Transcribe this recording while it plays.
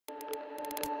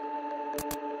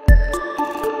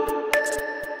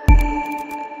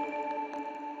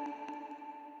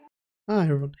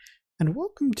everyone, and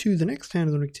welcome to the next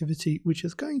hands-on activity, which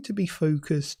is going to be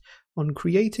focused on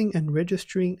creating and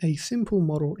registering a simple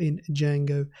model in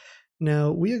Django.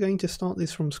 Now, we are going to start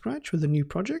this from scratch with a new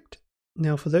project.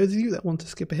 Now, for those of you that want to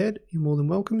skip ahead, you're more than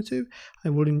welcome to. I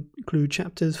will include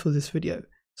chapters for this video.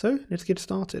 So let's get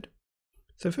started.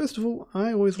 So first of all,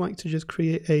 I always like to just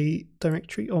create a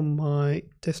directory on my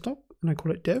desktop, and I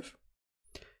call it dev.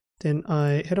 Then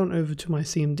I head on over to my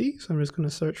CMD, so I'm just going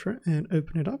to search for it and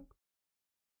open it up.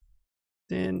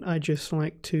 Then I just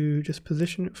like to just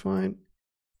position it fine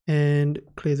and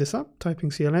clear this up, typing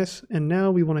CLS. And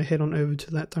now we want to head on over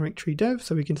to that directory dev,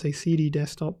 so we can say cd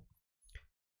desktop/dev,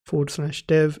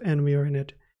 and we are in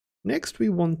it. Next, we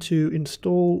want to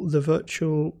install the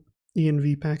virtual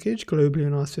env package globally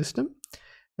on our system.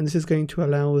 And this is going to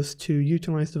allow us to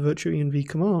utilize the virtual env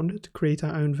command to create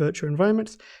our own virtual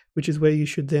environments, which is where you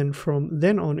should then from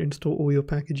then on install all your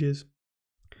packages.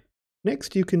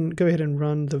 Next, you can go ahead and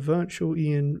run the virtual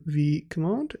env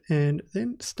command and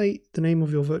then state the name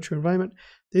of your virtual environment.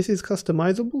 This is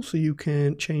customizable, so you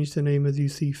can change the name as you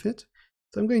see fit.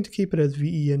 So I'm going to keep it as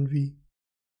venv.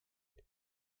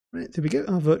 Right, there we go.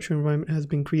 Our virtual environment has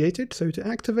been created. So to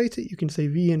activate it, you can say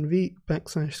venv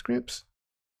 /scripts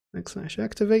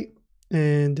 /activate,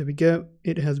 and there we go,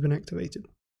 it has been activated.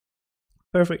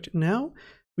 Perfect. Now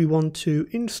we want to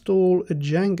install a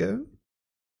Django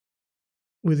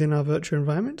within our virtual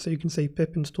environment, so you can say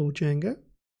pip install Django,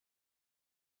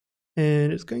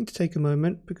 and it's going to take a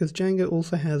moment because Django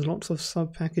also has lots of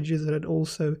sub packages that it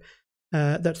also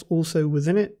that's also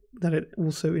within it, that it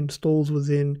also installs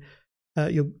within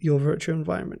your virtual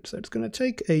environment. So it's going to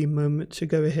take a moment to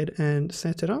go ahead and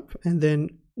set it up, and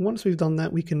then once we've done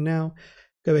that, we can now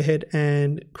go ahead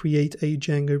and create a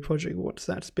Django project once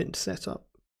that's been set up.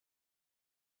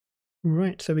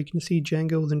 Right, so we can see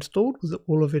Django is installed with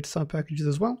all of its sub packages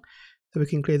as well. So we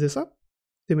can clear this up.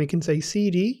 Then we can say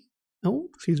cd, we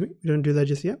don't do that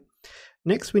just yet.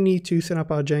 Next, we need to set up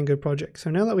our Django project.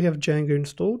 So now that we have Django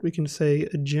installed, we can say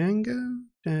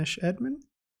Django-admin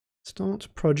start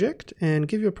project and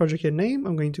give your project a name.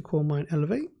 I'm going to call mine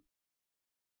Elevate.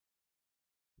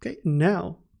 Okay,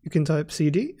 now you can type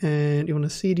cd and you want to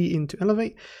cd into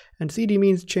Elevate, and cd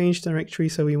means change directory,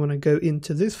 so we want to go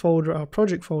into this folder, our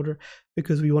project folder,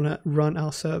 because we want to run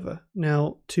our server.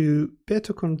 Now, to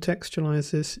better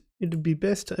contextualize this, it would be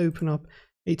best to open up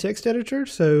a text editor,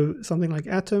 so something like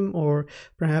Atom or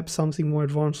perhaps something more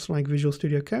advanced like Visual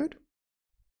Studio Code,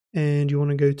 and you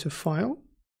want to go to File,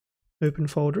 Open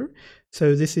Folder.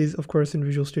 So this is of course in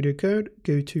Visual Studio Code.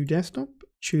 Go to Desktop,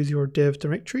 choose your dev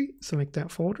directory, select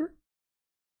that folder.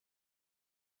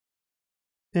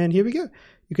 And here we go.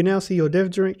 You can now see your dev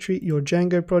directory, your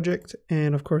Django project,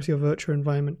 and of course your virtual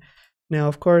environment. Now,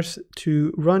 of course,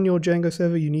 to run your Django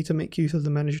server, you need to make use of the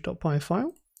manage.py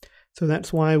file. So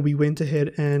that's why we went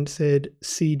ahead and said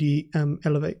cd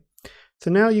elevate.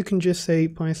 So now you can just say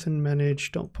python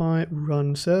manage.py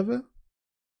run server.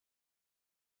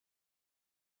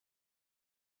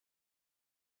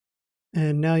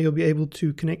 And now you'll be able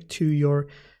to connect to your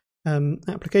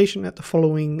application at the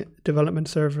following development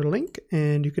server link,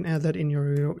 and you can add that in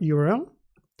your URL.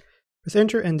 Press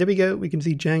enter, and there we go. We can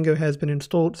see Django has been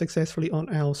installed successfully on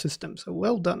our system. So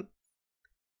well done.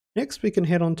 Next, we can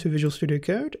head on to Visual Studio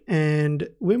Code, and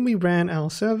when we ran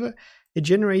our server, it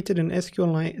generated an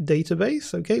SQLite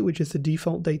database, okay, which is the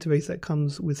default database that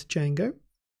comes with Django.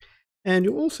 And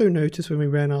you'll also notice when we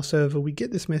ran our server, we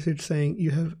get this message saying you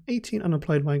have 18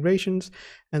 unapplied migrations,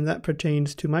 and that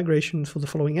pertains to migrations for the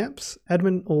following apps: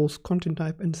 admin, alls, content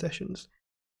type, and sessions.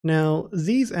 Now,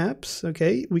 these apps,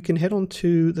 okay, we can head on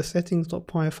to the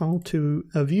settings.py file to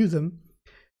view them,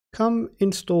 come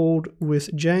installed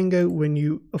with Django when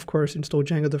you, of course, install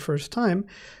Django the first time,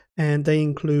 and they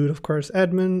include, of course,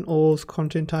 admin, alls,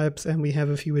 content types, and we have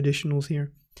a few additionals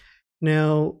here.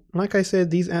 Now, like I said,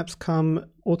 these apps come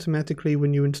automatically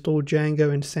when you install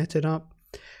Django and set it up.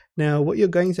 Now, what you're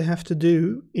going to have to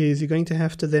do is you're going to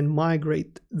have to then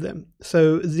migrate them.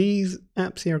 So these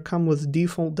apps here come with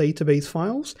default database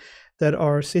files that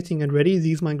are sitting and ready.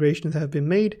 These migrations have been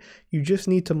made. You just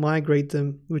need to migrate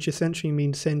them, which essentially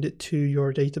means send it to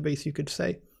your database, you could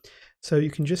say. So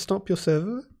you can just stop your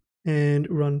server and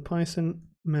run python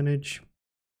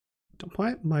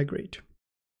manage.py migrate.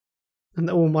 And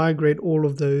that will migrate all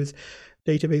of those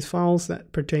database files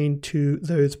that pertain to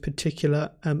those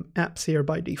particular apps here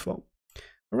by default.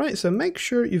 All right, so make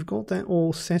sure you've got that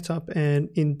all set up and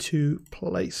into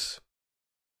place.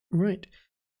 All right,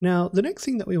 now the next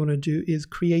thing that we want to do is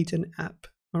create an app.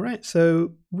 All right,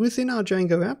 so within our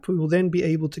Django app, we will then be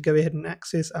able to go ahead and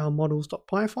access our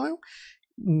models.py file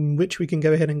which we can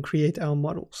go ahead and create our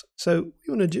models. So what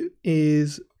you want to do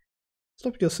is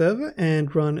stop your server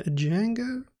and run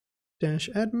Django-admin,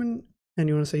 and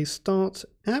you want to say start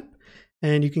app,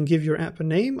 and you can give your app a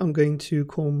name. I'm going to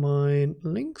call mine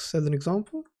links as an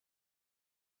example.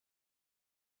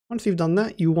 Once you've done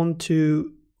that, you want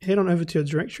to head on over to your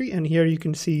directory, and here you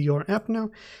can see your app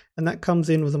now, and that comes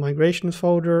in with a migrations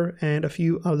folder and a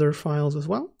few other files as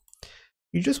well.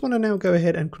 You just want to now go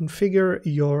ahead and configure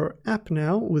your app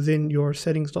now within your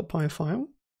settings.py file.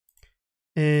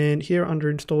 And here under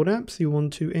installed apps, you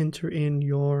want to enter in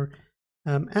your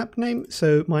app name.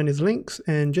 So mine is links,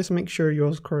 and just make sure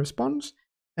yours corresponds.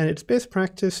 And it's best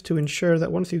practice to ensure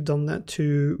that once you've done that,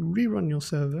 to rerun your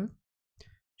server,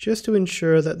 just to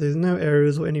ensure that there's no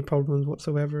errors or any problems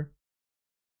whatsoever.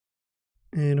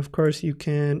 And of course, you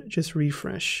can just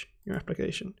refresh your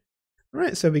application. All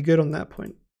right, so we're good on that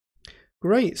point.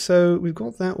 Great, so we've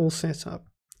got that all set up.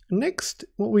 Next,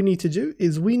 what we need to do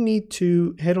is we need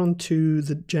to head on to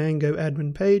the Django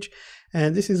admin page.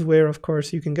 And this is where, of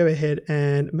course, you can go ahead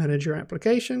and manage your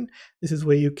application. This is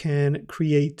where you can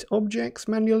create objects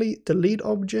manually, delete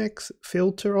objects,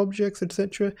 filter objects,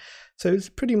 etc. So it's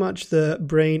pretty much the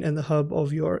brain and the hub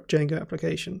of your Django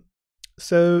application.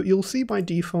 So you'll see by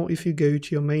default, if you go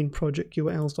to your main project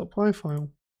urls.py file,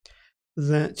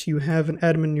 that you have an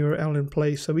admin URL in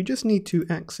place. So we just need to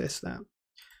access that.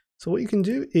 So what you can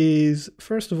do is,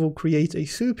 first of all, create a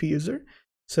super user.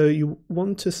 So you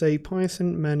want to say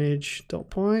python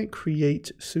manage.py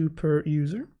create super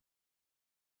user.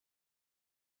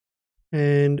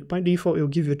 And by default, it'll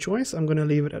give you a choice. I'm going to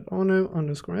leave it at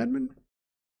ono_admin.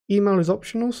 Email is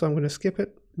optional, so I'm going to skip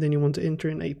it. Then you want to enter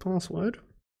in a password.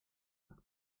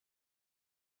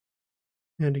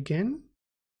 And again,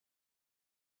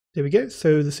 there we go.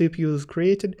 So the super user is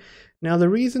created. Now, the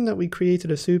reason that we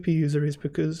created a super user is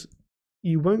because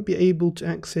you won't be able to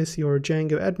access your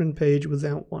Django admin page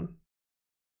without one.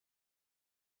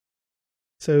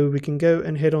 So we can go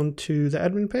and head on to the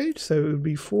admin page. So it would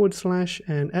be /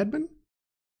 and admin.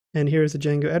 And here is the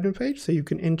Django admin page. So you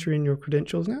can enter in your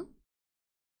credentials now.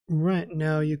 Right,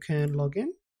 now you can log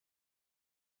in.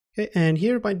 Okay, and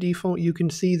here by default, you can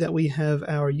see that we have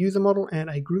our user model and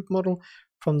a group model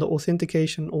from the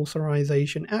authentication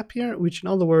authorization app here, which in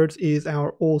other words is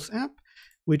our auth app,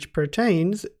 which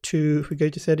pertains to, if we go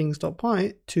to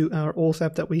settings.py, to our auth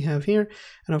app that we have here.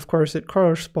 And of course, it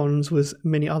corresponds with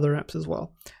many other apps as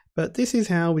well. But this is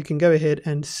how we can go ahead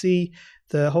and see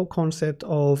the whole concept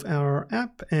of our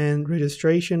app and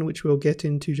registration, which we'll get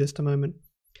into just a moment.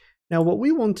 Now, what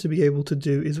we want to be able to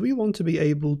do is we want to be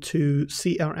able to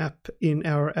see our app in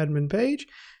our admin page.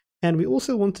 And we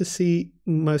also want to see,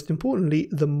 most importantly,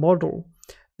 the model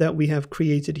that we have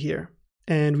created here.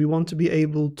 And we want to be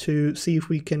able to see if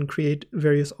we can create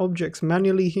various objects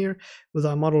manually here with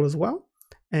our model as well,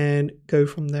 and go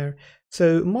from there.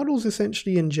 So models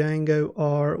essentially in Django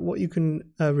are what you can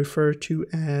refer to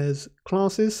as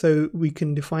classes. So we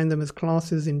can define them as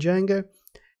classes in Django.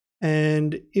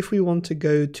 And if we want to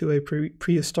go to a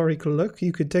prehistorical look,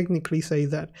 you could technically say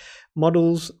that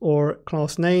models or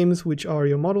class names, which are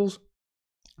your models,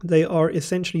 they are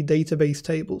essentially database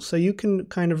tables. So you can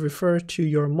kind of refer to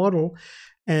your model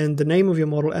and the name of your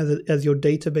model as your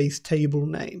database table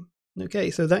name.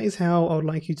 Okay, so that is how I would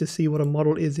like you to see what a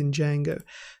model is in Django.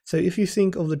 So if you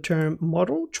think of the term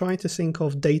model, try to think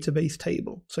of database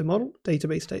table. So model,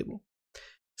 database table.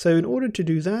 So in order to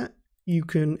do that, you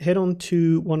can head on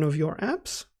to one of your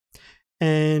apps,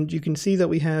 and you can see that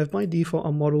we have by default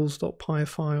a models.py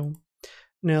file.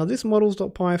 Now this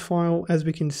models.py file, as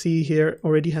we can see here,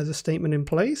 already has a statement in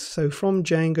place. So from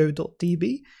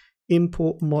django.db,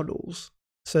 import models.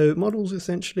 So models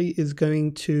essentially is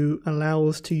going to allow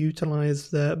us to utilize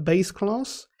the base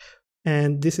class,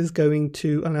 and this is going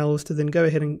to allow us to then go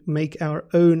ahead and make our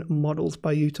own models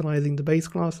by utilizing the base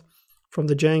class from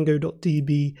the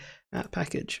django.db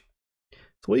package.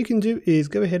 So what you can do is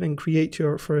go ahead and create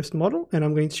your first model, and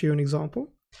I'm going to show you an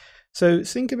example. So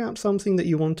think about something that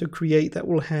you want to create that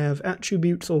will have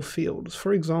attributes or fields.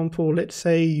 For example, let's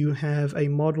say you have a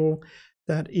model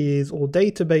that is, or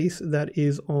database that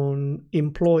is on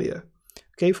employer.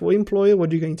 Okay, for employer,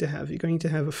 what are you going to have? You're going to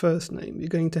have a first name, you're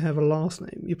going to have a last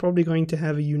name, you're probably going to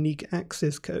have a unique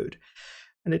access code.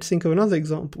 And let's think of another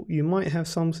example. You might have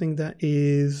something that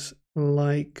is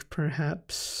like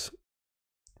perhaps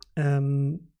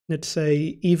let's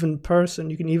say even person.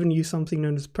 You can even use something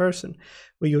known as person,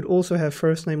 where you would also have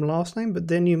first name, last name, but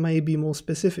then you may be more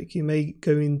specific. You may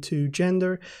go into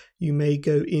gender, you may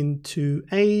go into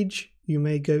age, you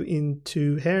may go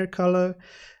into hair color,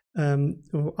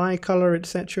 or eye color,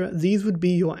 etc. These would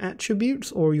be your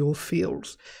attributes or your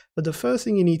fields. But the first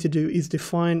thing you need to do is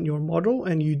define your model,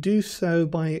 and you do so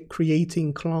by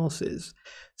creating classes.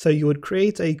 So you would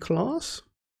create a class,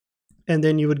 and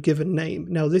then you would give a name.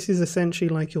 Now this is essentially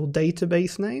like your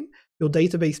database name, your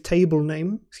database table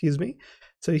name, excuse me.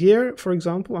 So here, for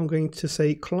example, I'm going to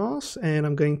say class, and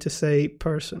I'm going to say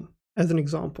person as an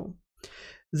example.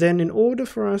 Then in order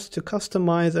for us to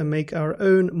customize and make our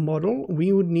own model,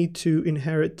 we would need to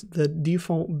inherit the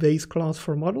default base class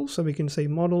for models. So we can say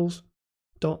models.model.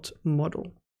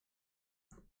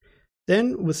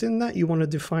 Then within that, you want to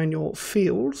define your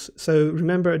fields. So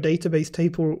remember, a database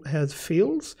table has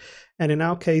fields. And in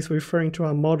our case, we're referring to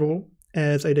our model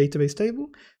as a database table.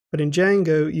 But in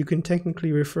Django, you can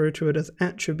technically refer to it as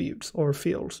attributes or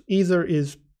fields. Either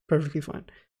is perfectly fine.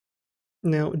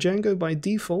 Now, Django by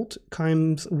default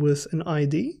comes with an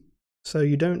ID, so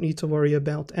you don't need to worry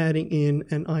about adding in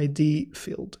an ID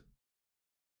field.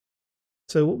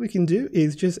 So what we can do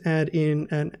is just add in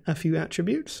a few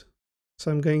attributes.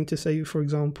 So I'm going to say, for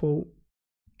example,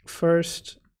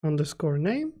 first underscore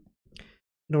name.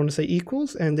 I want to say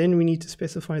equals, and then we need to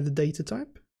specify the data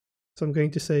type. So I'm going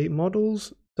to say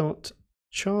models.char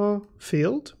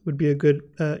field would be a good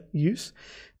use.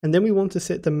 And then we want to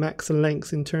set the max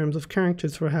length in terms of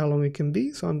characters for how long it can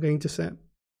be. So I'm going to set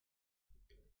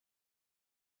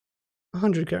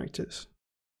 100 characters.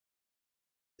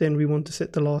 Then we want to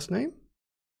set the last name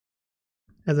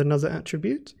as another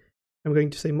attribute. I'm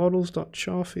going to say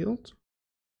models.char field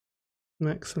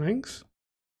max length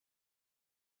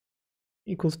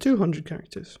equals 200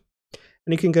 characters.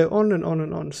 And you can go on and on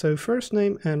and on. So first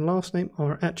name and last name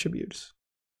are attributes.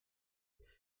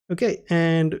 Okay,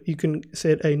 and you can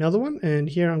set another one, and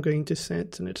here I'm going to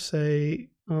set, let's say,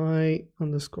 eye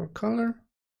underscore color.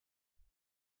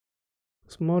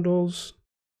 It's models.char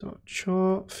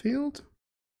field,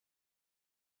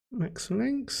 max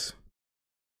length,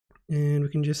 and we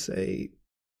can just say,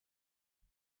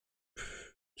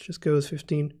 let's just go with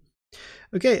 15.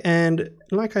 Okay, and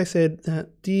like I said,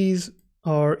 that these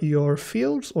are your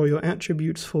fields or your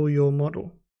attributes for your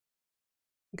model.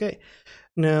 Okay,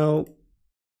 now,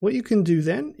 what you can do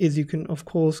then is you can, of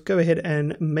course, go ahead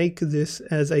and make this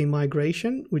as a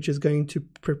migration, which is going to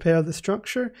prepare the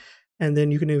structure, and then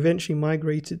you can eventually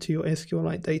migrate it to your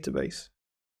SQLite database.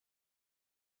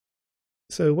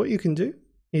 So what you can do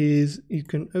is you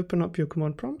can open up your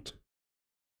command prompt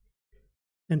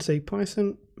and say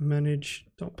Python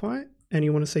manage.py, and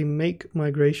you want to say make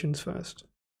migrations first.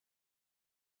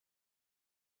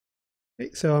 Okay,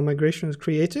 so our migration is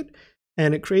created.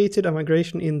 And it created a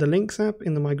migration in the links app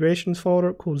in the migrations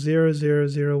folder called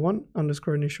 0001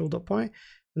 underscore initial.py. And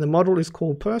the model is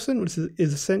called person, which is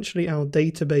essentially our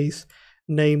database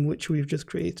name, which we've just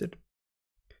created.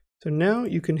 So now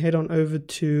you can head on over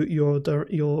to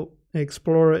your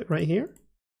Explorer right here.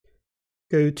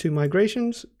 Go to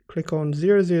migrations, click on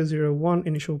 0001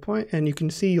 initial.py, and you can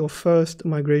see your first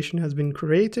migration has been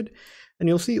created. And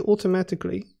you'll see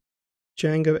automatically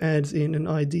Django adds in an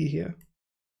ID here,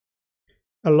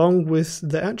 along with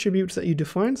the attributes that you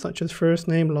define, such as first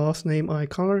name, last name, eye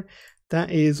color. That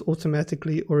is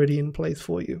automatically already in place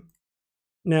for you.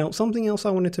 Now, something else I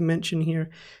wanted to mention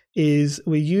here is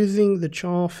we're using the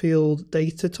char field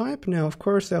data type. Now, of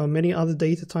course, there are many other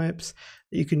data types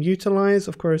that you can utilize.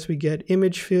 Of course, we get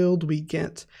image field, we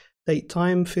get date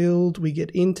time field, we get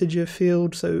integer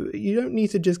field. So you don't need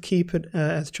to just keep it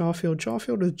as char field. Char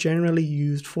field is generally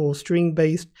used for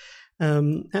string-based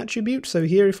attribute. So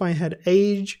here, if I had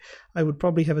age, I would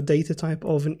probably have a data type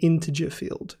of an integer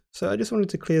field. So I just wanted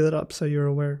to clear that up so you're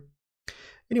aware.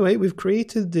 Anyway, we've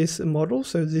created this model.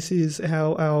 So this is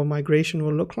how our migration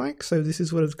will look like. So this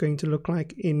is what it's going to look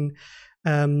like in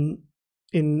our,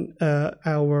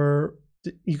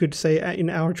 you could say, in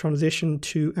our transition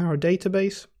to our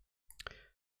database.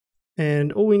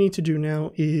 And all we need to do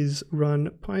now is run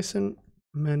Python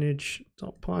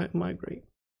manage.py migrate.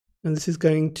 And this is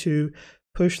going to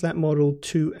push that model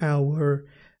to our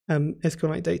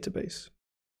SQLite database.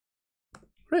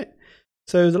 Right.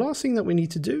 So the last thing that we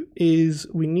need to do is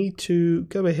we need to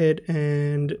go ahead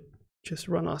and just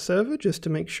run our server just to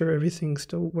make sure everything's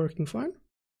still working fine.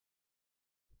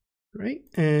 Right.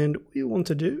 And what you want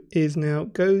to do is now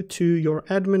go to your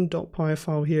admin.py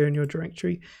file here in your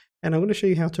directory. And I'm going to show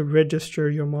you how to register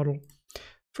your model.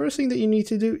 First thing that you need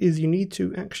to do is you need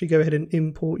to actually go ahead and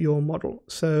import your model.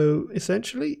 So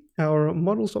essentially our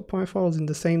models.py file is in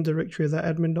the same directory as that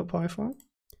admin.py file.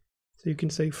 So you can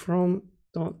say from.models,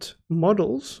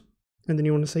 and then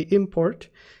you want to say import,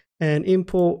 and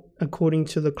import according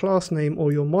to the class name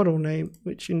or your model name,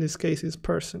 which in this case is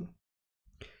person.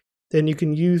 then you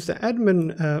can use the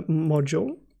admin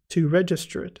module to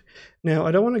register it. Now,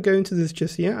 I don't want to go into this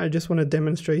just yet. I just want to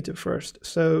demonstrate it first.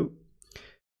 So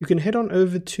you can head on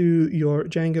over to your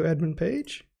Django admin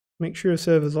page, make sure your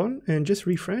server's on, and just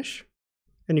refresh.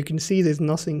 And you can see there's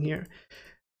nothing here.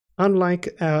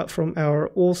 Unlike from our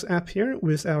auth app here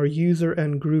with our user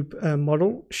and group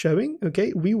model showing,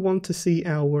 okay, we want to see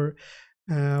our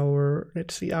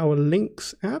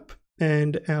links app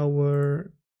and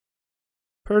our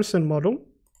person model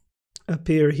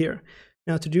appear here.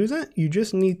 Now to do that, you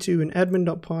just need to in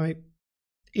admin.py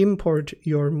import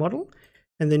your model,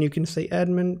 and then you can say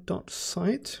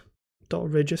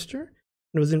admin.site.register,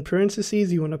 and within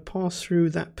parentheses you want to pass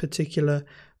through that particular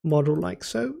model like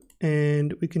so,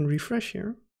 and we can refresh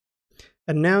here.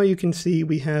 And now you can see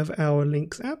we have our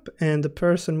links app and the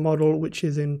person model which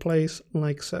is in place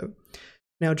like so.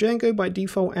 Now Django by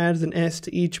default adds an S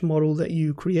to each model that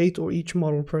you create, or each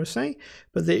model per se,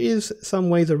 but there is some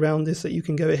ways around this that you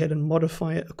can go ahead and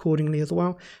modify it accordingly as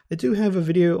well. I do have a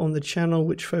video on the channel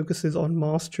which focuses on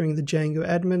mastering the Django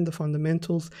admin, the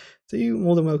fundamentals, so you're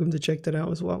more than welcome to check that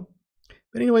out as well.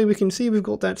 But anyway, we can see we've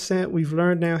got that set. We've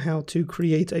learned now how to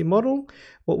create a model,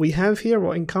 what we have here,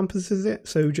 what encompasses it.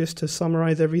 So just to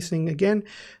summarize everything again.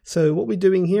 So what we're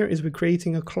doing here is we're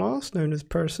creating a class known as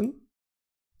person.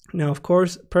 Now, of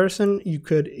course, person you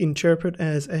could interpret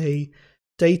as a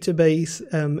database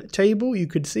table. You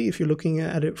could see if you're looking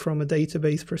at it from a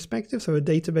database perspective, so a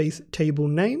database table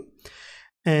name.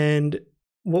 And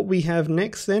what we have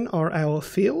next then are our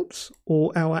fields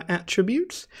or our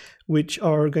attributes, which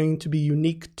are going to be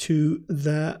unique to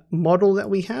the model that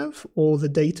we have, or the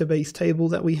database table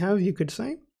that we have, you could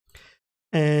say.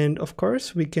 And of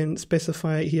course, we can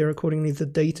specify here accordingly the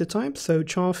data type. So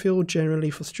char field generally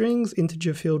for strings,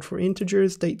 integer field for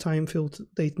integers, date time field,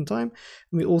 date and time.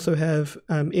 And we also have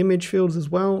image fields as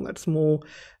well. That's more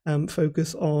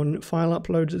focus on file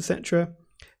uploads, etc.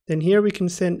 Then here we can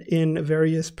send in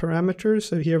various parameters.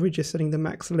 So here we're just setting the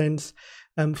max length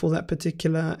for that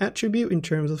particular attribute in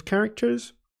terms of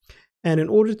characters. And in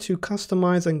order to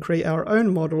customize and create our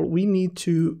own model, we need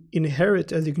to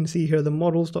inherit, as you can see here, the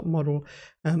models.model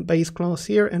base class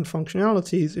here and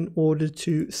functionalities in order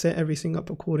to set everything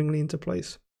up accordingly into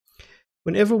place.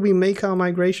 Whenever we make our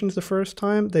migrations the first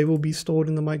time, they will be stored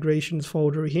in the migrations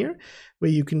folder here, where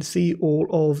you can see all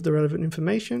of the relevant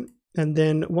information. And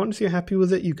then once you're happy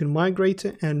with it, you can migrate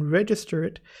it and register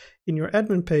it in your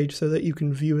admin page so that you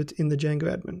can view it in the Django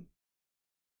admin.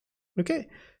 Okay.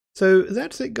 So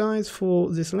that's it, guys,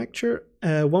 for this lecture.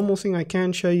 One more thing I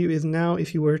can show you is now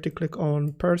if you were to click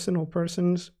on person or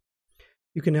persons,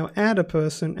 you can now add a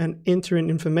person and enter in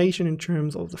information in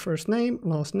terms of the first name,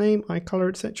 last name, eye color,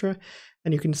 etc.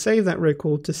 And you can save that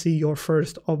record to see your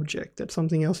first object. That's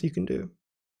something else you can do.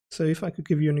 So if I could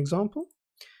give you an example,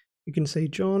 you can say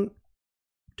John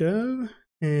Doe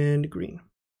and green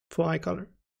for eye color.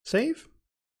 Save.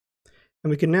 And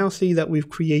we can now see that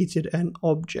we've created an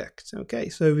object. Okay,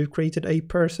 so we've created a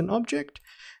person object,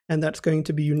 and that's going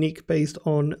to be unique based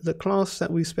on the class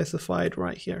that we specified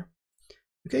right here.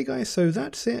 Okay, guys, so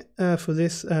that's it for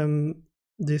this hands-on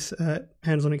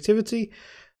activity.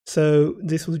 So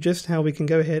this was just how we can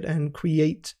go ahead and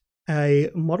create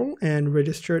a model and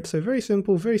register it. So very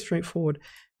simple, very straightforward,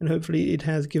 and hopefully it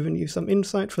has given you some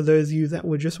insight for those of you that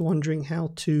were just wondering how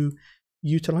to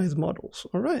utilize models.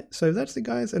 All right, so that's it,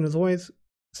 guys, and as always,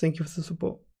 thank you for the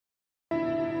support.